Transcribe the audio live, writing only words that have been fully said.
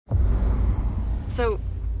So,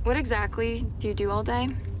 what exactly do you do all day?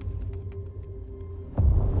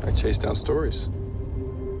 I chase down stories.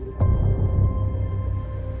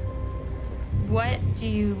 What do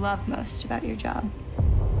you love most about your job?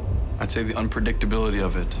 I'd say the unpredictability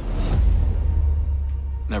of it.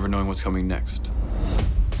 Never knowing what's coming next.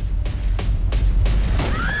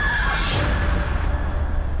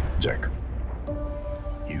 Jack,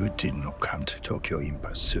 you did not come to Tokyo in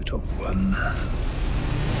pursuit of one man.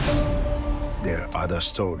 There are other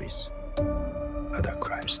stories, other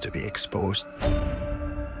crimes to be exposed.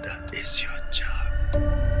 That is your job.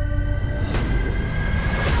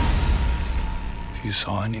 If you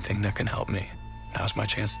saw anything that can help me, now's my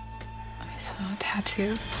chance. I saw a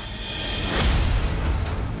tattoo.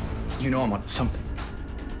 You know I'm on something.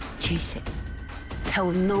 Chase it.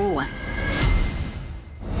 Tell no one.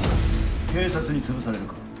 警察に潰される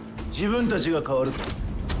か自分たちが変わるか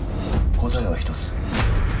答えは一つ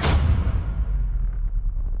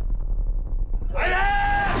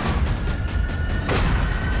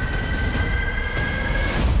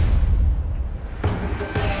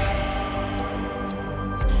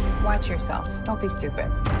Watch yourself. Don't be stupid.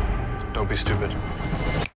 Don't be stupid.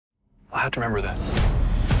 I'll have to remember that.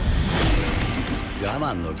 我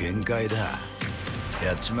慢の限界だ。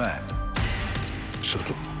やっちまえ。佐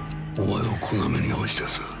藤、お前をこんな目に遭わしたや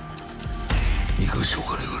つは生かしお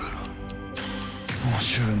かねえからな。もう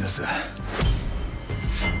十分です。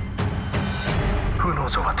Who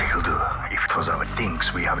knows what he'll do if Tozawa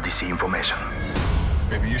thinks we have this information?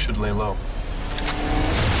 Maybe you should lay low.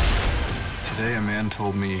 Today, a man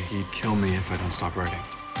told me he'd kill me if I don't stop writing.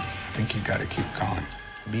 I think you gotta keep calm.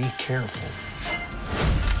 Be careful.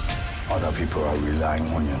 Other people are relying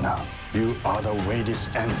on you now. You are the way this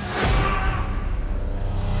ends.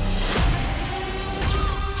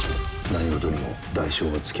 何事にも代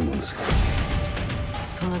償がつきもんですから。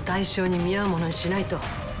その代償に見合うものにしないと。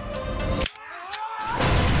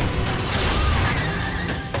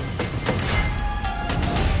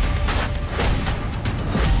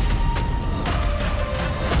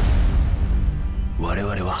我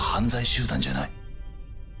々は犯罪集団じゃない。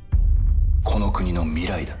この国の未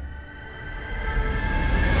来だ。